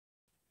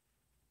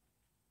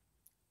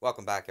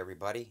Welcome back,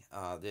 everybody.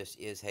 This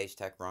is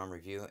Haystack ROM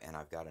Review, and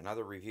I've got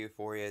another review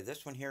for you.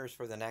 This one here is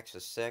for the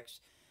Nexus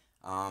 6.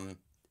 Um,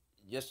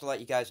 just to let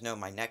you guys know,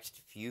 my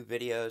next few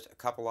videos, a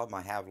couple of them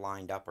I have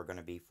lined up, are going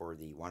to be for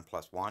the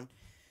OnePlus One.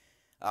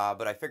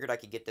 But I figured I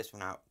could get this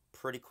one out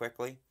pretty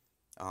quickly,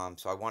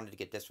 so I wanted to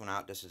get this one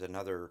out. This is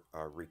another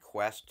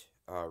request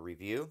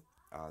review.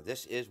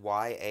 This is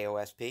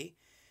YAOSP,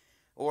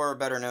 or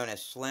better known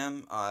as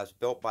Slim. It's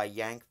built by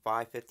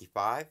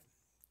Yank555.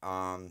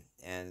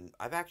 And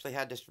I've actually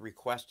had this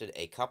requested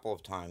a couple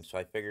of times, so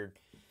I figured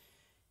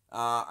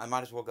I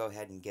might as well go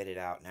ahead and get it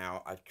out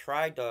now. I've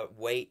tried to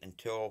wait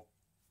until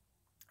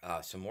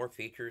some more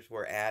features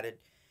were added,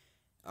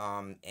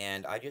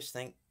 and I just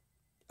think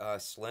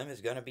Slim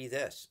is going to be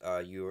this.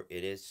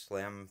 It is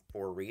Slim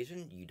for a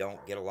reason. You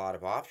don't get a lot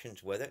of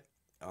options with it,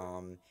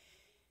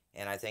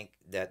 and I think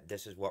that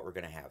this is what we're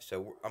going to have.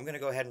 So I'm going to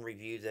go ahead and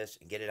review this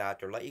and get it out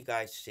there, let you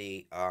guys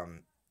see.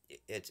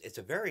 It's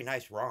a very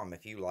nice ROM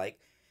if you like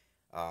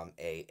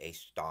a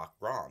stock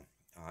ROM.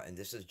 And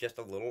this is just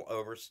a little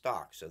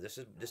overstock, so this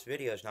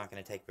video is not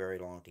going to take very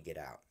long to get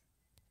out.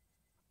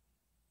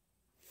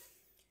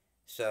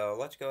 So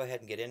let's go ahead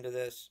and get into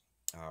this.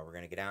 We're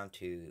going to get down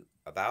to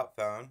About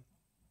Phone.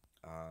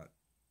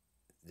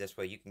 This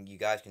way you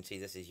guys can see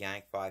this is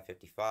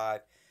Yank555.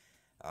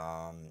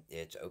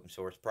 It's open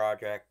source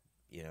project.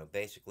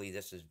 Basically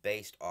this is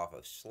based off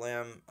of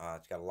Slim.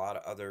 It's got a lot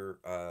of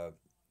other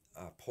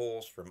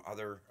pulls from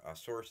other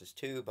sources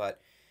too, but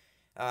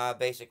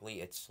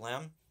basically it's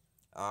Slim.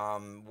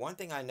 One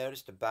thing I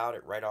noticed about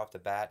it right off the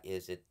bat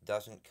is it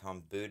doesn't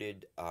come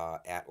booted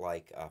at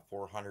like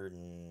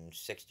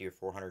 460 or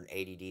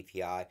 480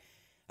 DPI.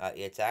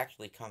 It's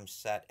actually comes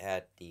set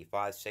at the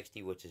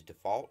 560, which is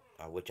default,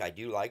 which I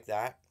do like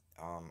that.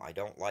 I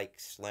don't like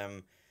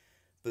Slim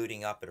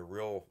booting up at a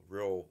real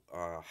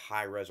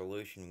high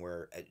resolution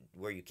where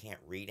you can't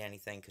read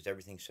anything because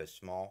everything's so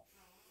small.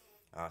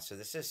 So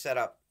this is set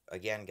up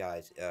again,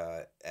 guys,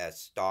 as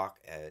stock,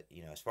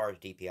 as far as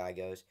DPI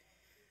goes.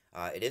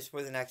 It is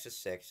for the Nexus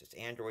 6. It's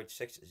Android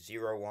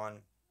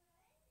 6.01.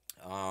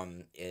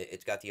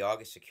 It's got the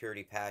August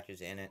security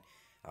patches in it.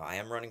 I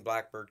am running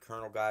Blackbird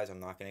kernel, guys. I'm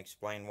not going to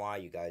explain why.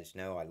 You guys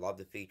know I love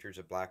the features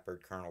of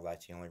Blackbird kernel.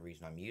 That's the only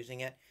reason I'm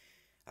using it.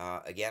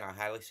 Again, I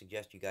highly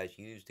suggest you guys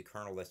use the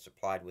kernel that's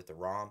supplied with the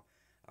ROM.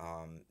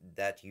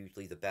 That's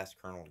usually the best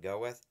kernel to go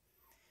with.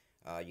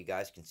 You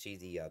guys can see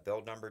the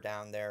build number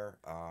down there.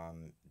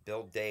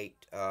 Build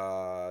date,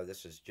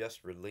 this was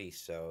just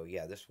released, so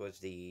yeah, this was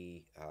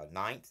the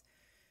 9th.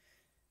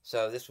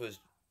 So this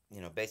was,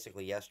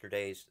 basically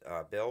yesterday's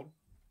build.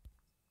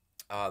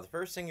 The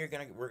first thing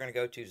we're gonna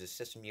go to is the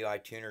System UI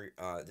Tuner.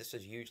 This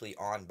is usually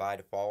on by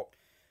default.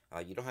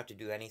 You don't have to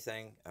do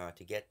anything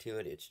to get to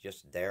it. It's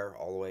just there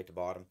all the way at the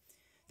bottom.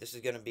 This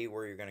is going to be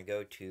where you're going to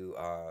go to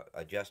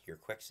adjust your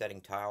quick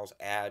setting tiles,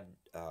 add,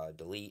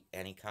 delete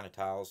any kind of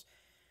tiles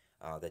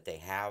that they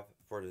have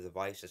for the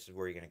device. This is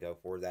where you're going to go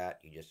for that.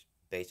 You just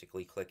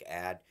basically click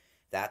add.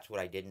 That's what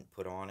I didn't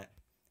put on it.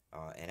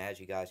 And as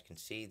you guys can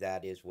see,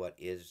 that is what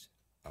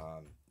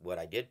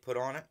I did put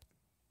on it.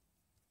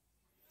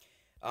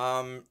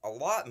 A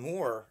lot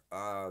more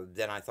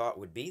than I thought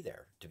would be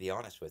there, to be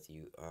honest with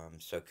you.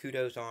 So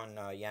kudos on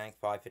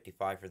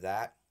Yank555 for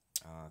that.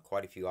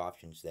 Quite a few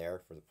options there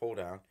for the pull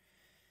down.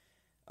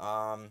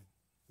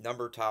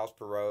 Number of tiles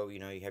per row,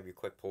 you have your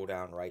quick pull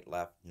down, right,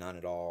 left, none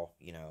at all,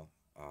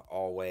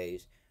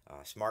 always.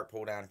 Smart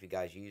pull down, if you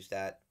guys use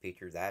that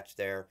feature, that's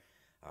there.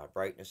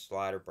 Brightness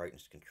slider,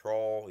 brightness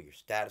control, your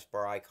status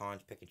bar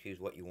icons, pick and choose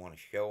what you want to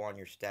show on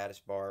your status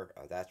bar.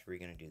 That's where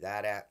you're going to do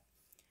that at.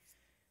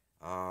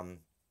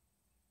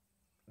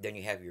 Then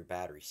you have your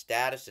battery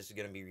status. This is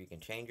going to be where you can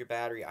change your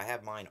battery. I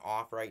have mine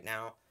off right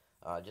now,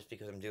 just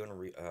because I'm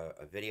doing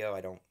a video. I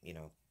don't,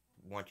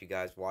 want you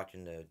guys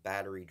watching the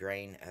battery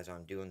drain as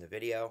I'm doing the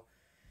video.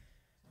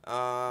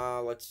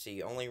 Let's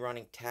see, only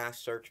running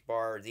task search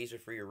bar. These are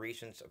for your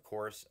recents, of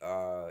course.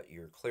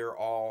 Your clear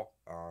all.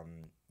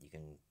 You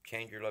can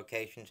change your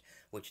locations,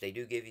 which they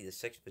do give you the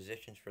 6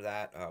 positions for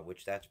that,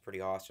 which that's pretty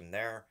awesome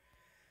there.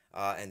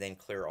 And then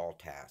clear all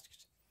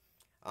tasks.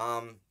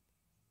 I'm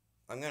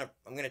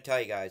gonna tell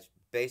you guys,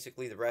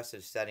 basically the rest of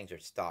the settings are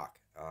stock.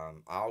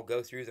 I'll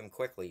go through them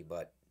quickly,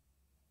 but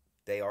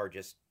they are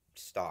just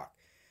stock.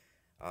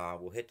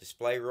 We'll hit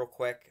display real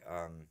quick.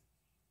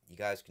 You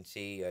guys can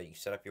see you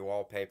set up your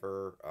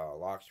wallpaper,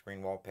 lock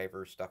screen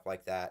wallpaper, stuff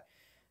like that.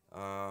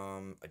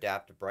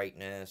 Adaptive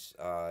brightness,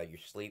 your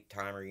sleep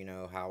timer,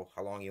 how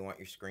long you want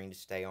your screen to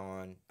stay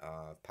on.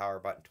 Power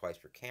button twice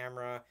for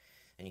camera,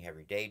 and you have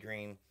your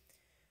daydream.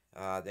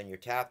 Then your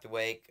tap to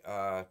wake,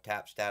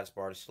 tap status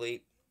bar to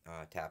sleep,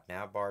 tap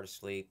nav bar to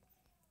sleep.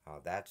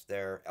 That's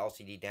there.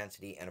 LCD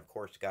density, and of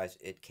course, guys,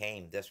 it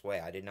came this way.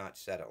 I did not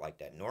set it like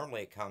that.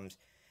 Normally, it comes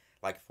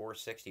like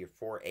 460 or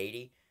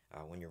 480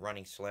 when you're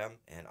running Slim,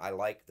 and I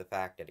like the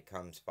fact that it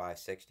comes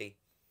 560.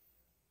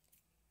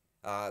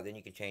 Then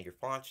you can change your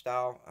font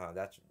style.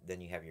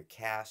 Then you have your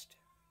cast,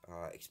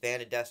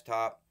 expanded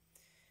desktop.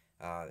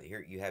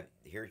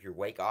 Here's your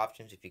wake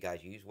options if you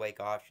guys use wake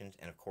options,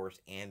 and of course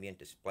ambient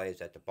display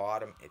is at the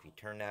bottom. If you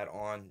turn that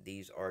on,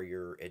 these are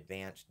your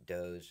advanced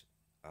doze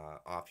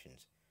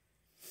options.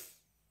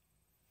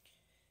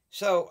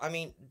 So I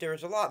mean,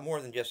 there's a lot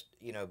more than just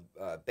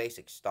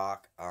basic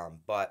stock.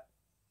 But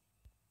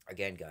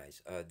again,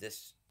 guys,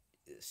 this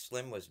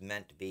slim was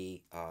meant to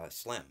be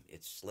slim.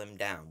 It's slimmed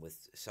down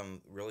with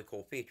some really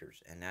cool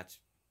features, and that's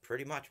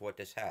pretty much what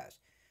this has.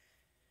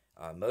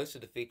 Most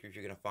of the features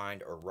you're going to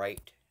find are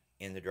right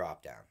in the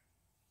drop down.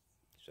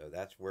 So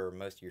that's where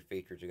most of your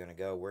features are going to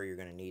go, where you're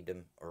going to need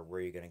them, or where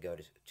you're going to go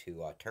to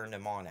turn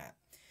them on at.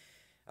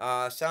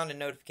 Sound and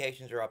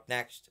notifications are up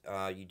next.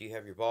 You do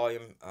have your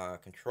volume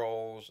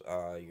controls,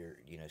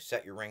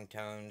 set your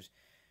ringtones,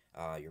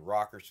 your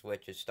rocker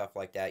switches, stuff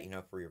like that,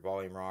 for your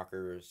volume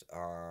rockers,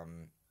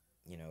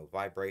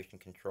 vibration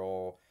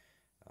control.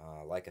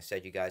 Like I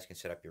said, you guys can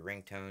set up your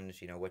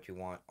ringtones, what you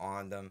want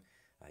on them.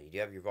 You do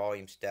have your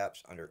volume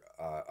steps under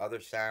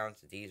other sounds.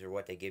 These are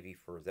what they give you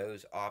for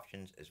those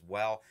options as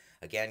well.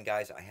 Again,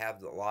 guys, I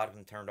have a lot of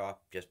them turned off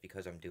just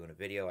because I'm doing a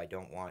video. I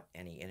don't want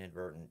any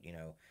inadvertent,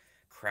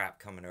 crap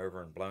coming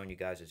over and blowing you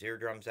guys'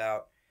 eardrums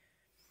out.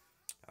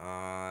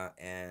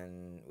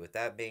 And with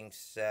that being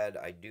said,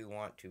 I do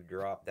want to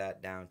drop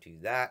that down to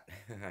that.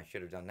 I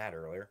should have done that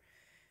earlier.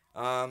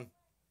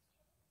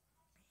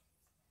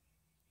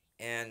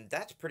 And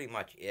that's pretty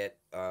much it.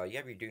 You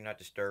have your do not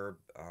disturb,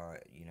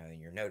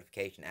 your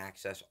notification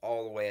access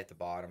all the way at the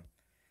bottom.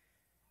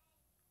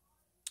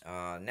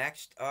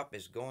 Next up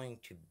is going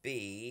to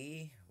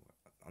be,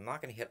 I'm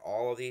not going to hit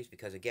all of these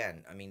because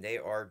again, I mean, they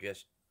are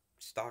just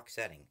stock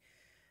setting.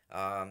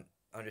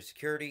 Under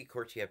security, of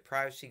course, you have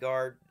privacy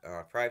guard.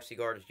 Privacy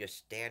guard is just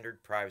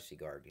standard privacy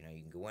guard. You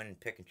can go in and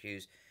pick and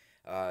choose,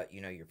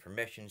 your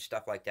permissions,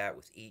 stuff like that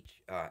with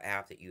each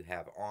app that you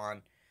have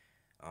on.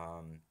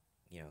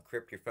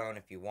 Encrypt your phone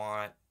if you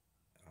want.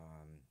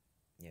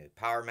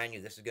 Power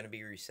menu. This is going to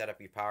be where you set up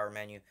your power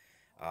menu.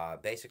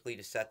 Basically,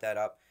 to set that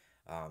up,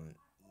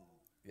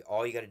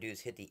 all you got to do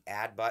is hit the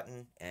add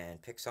button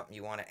and pick something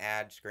you want to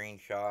add.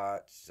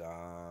 Screenshots.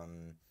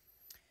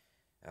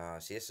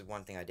 See, this is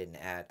one thing I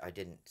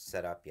didn't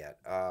set up yet.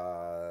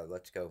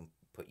 Let's go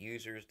put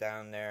users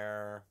down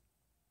there.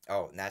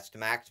 Oh, and that's the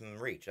maximum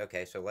reach.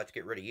 Okay, so let's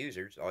get rid of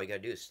users. All you got to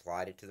do is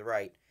slide it to the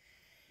right.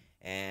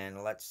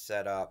 And let's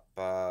set up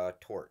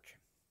torch.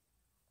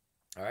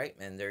 All right,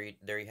 and there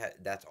you have.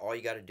 That's all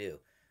you got to do.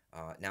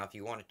 Now, if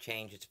you want to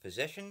change its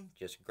position,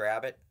 just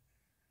grab it,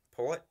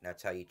 pull it.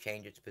 That's how you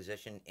change its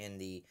position in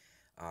the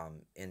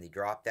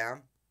drop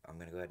down. I'm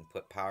going to go ahead and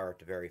put power at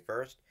the very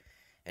first,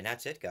 and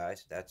that's it,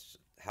 guys. That's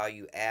how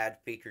you add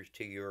features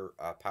to your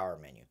power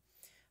menu.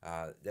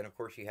 Then, of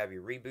course, you have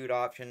your reboot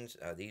options.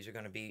 These are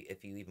going to be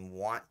if you even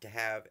want to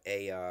have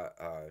a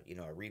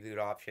reboot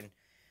option.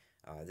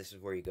 This is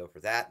where you go for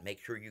that. Make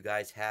sure you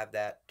guys have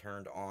that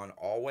turned on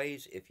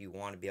always if you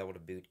want to be able to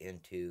boot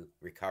into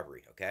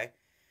recovery, okay?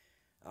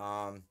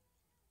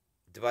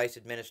 Device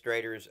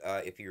administrators,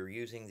 if you're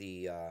using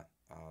the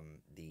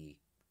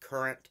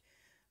current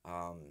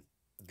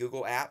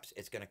Google apps,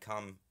 it's going to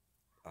come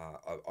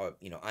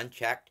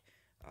unchecked.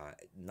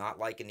 Not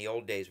like in the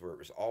old days where it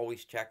was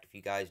always checked. If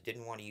you guys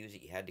didn't want to use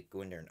it, you had to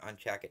go in there and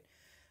uncheck it.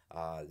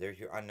 There's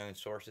your unknown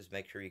sources.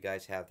 Make sure you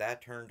guys have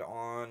that turned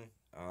on.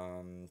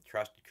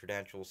 Trusted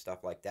credentials,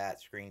 stuff like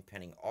that. Screen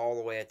pinning all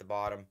the way at the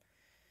bottom.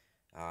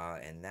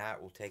 And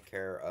that will take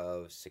care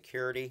of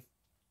security.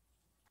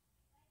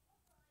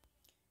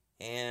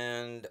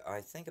 And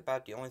I think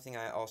about the only thing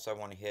I also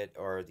want to hit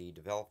are the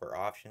developer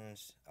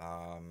options.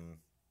 Of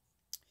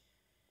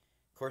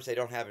course, they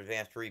don't have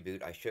advanced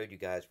reboot. I showed you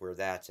guys where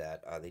that's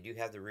at. They do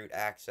have the root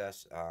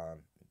access.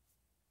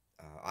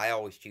 I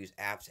always choose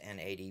apps and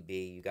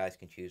ADB. You guys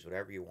can choose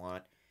whatever you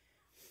want.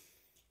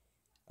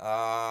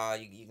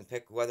 You can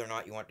pick whether or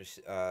not you want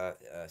to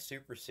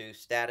super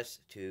status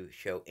to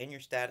show in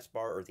your status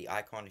bar or the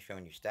icon to show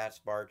in your status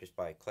bar just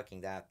by clicking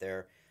that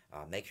there.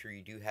 Make sure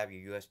you do have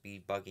your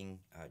USB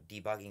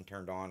debugging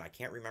turned on. I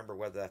can't remember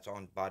whether that's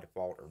on by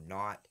default or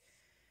not.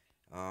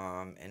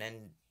 And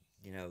then,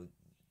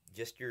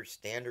 just your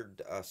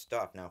standard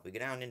stuff. Now, if we go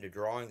down into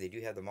drawing, they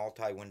do have the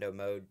multi-window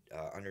mode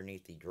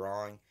underneath the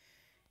drawing.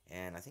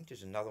 And I think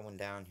there's another one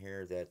down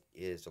here that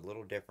is a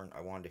little different.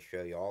 I wanted to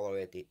show you all the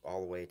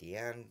way at the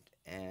end,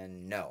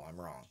 and no, I'm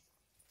wrong.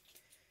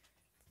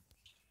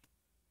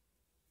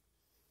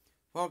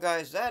 Well,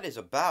 guys, that is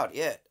about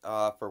it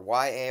for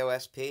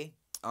YAOSP.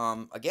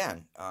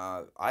 Again,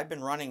 I've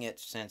been running it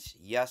since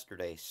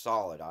yesterday,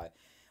 solid.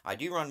 I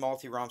do run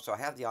multi-ROM, so I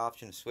have the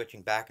option of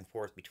switching back and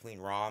forth between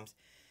ROMs.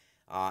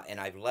 And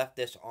I've left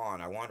this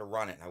on. I wanted to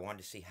run it. I wanted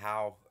to see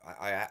how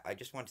I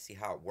just wanted to see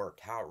how it worked,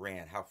 how it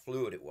ran, how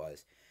fluid it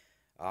was.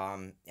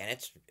 And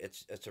it's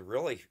a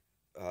really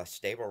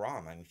stable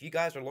ROM. I mean, if you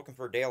guys are looking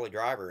for a daily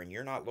driver and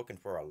you're not looking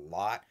for a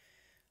lot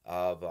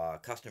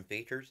of custom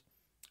features,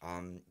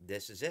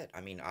 this is it.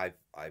 I mean, I've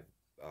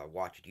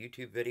watched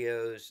YouTube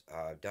videos,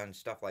 done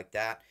stuff like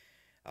that.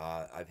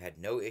 I've had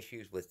no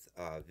issues with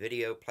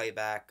video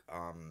playback,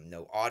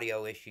 no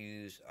audio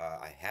issues.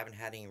 I haven't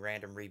had any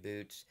random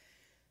reboots.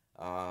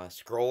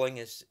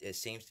 Scrolling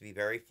seems to be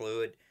very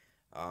fluid.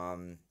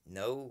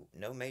 No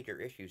major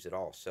issues at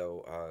all.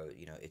 So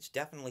it's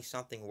definitely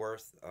something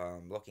worth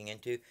looking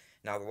into.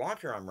 Now the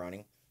launcher I'm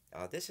running,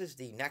 this is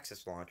the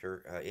Nexus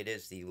launcher. It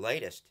is the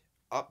latest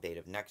update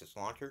of Nexus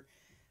launcher.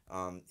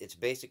 It's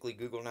basically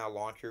Google Now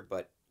launcher,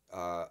 but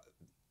the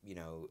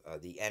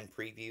end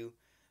preview.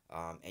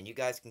 And you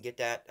guys can get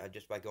that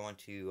just by going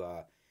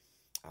to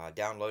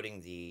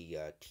downloading the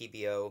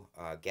TBO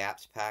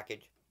GAPS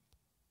package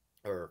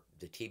or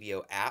the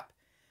TBO app.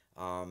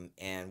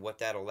 And what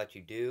that'll let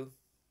you do.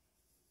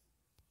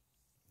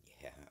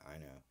 Yeah, I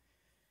know.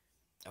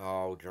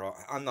 Oh,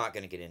 I'm not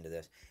going to get into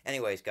this.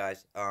 Anyways,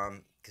 guys,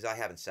 because I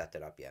haven't set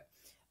that up yet.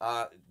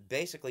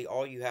 Basically,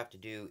 all you have to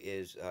do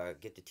is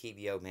get the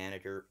TBO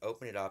manager,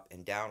 open it up,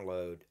 and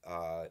download.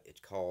 It's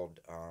called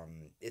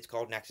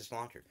Nexus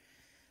Launcher,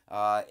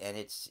 and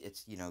it's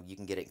you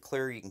can get it in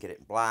clear, you can get it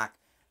in black,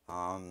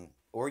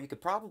 or you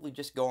could probably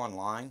just go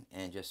online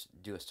and just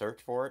do a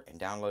search for it and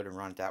download and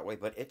run it that way.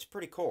 But it's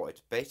pretty cool.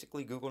 It's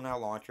basically Google Now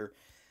Launcher,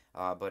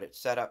 but it's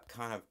set up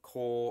kind of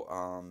cool.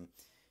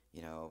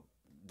 You know,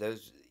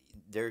 there's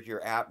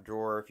your app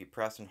drawer. If you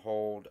press and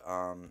hold,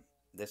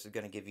 this is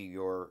going to give you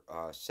your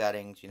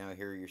settings. Here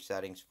are your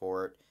settings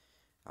for it.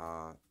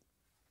 Uh,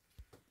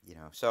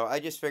 so I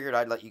just figured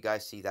I'd let you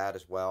guys see that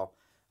as well.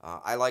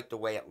 I like the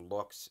way it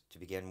looks to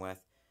begin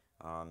with.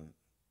 Um,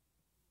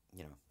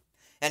 you know.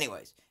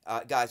 Anyways,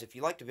 guys, if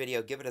you liked the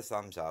video, give it a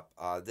thumbs up.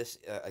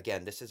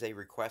 Again, this is a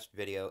request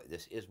video.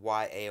 This is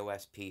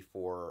YAOSP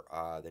for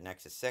the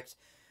Nexus 6.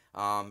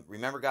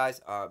 Remember, guys,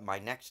 my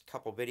next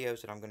couple videos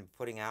that I'm going to be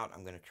putting out,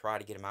 I'm going to try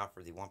to get them out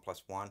for the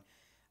 1+1.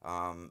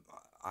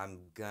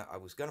 I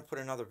was going to put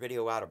another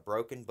video out of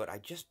broken, but I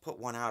just put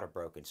one out of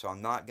broken, so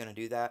I'm not going to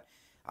do that.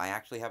 I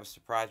actually have a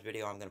surprise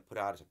video I'm going to put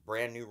out as a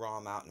brand new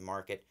ROM out in the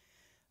market.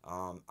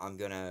 I'm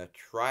going to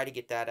try to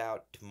get that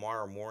out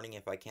tomorrow morning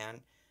if I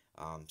can.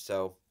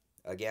 So,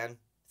 again,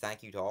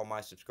 thank you to all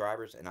my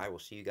subscribers, and I will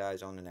see you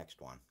guys on the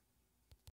next one.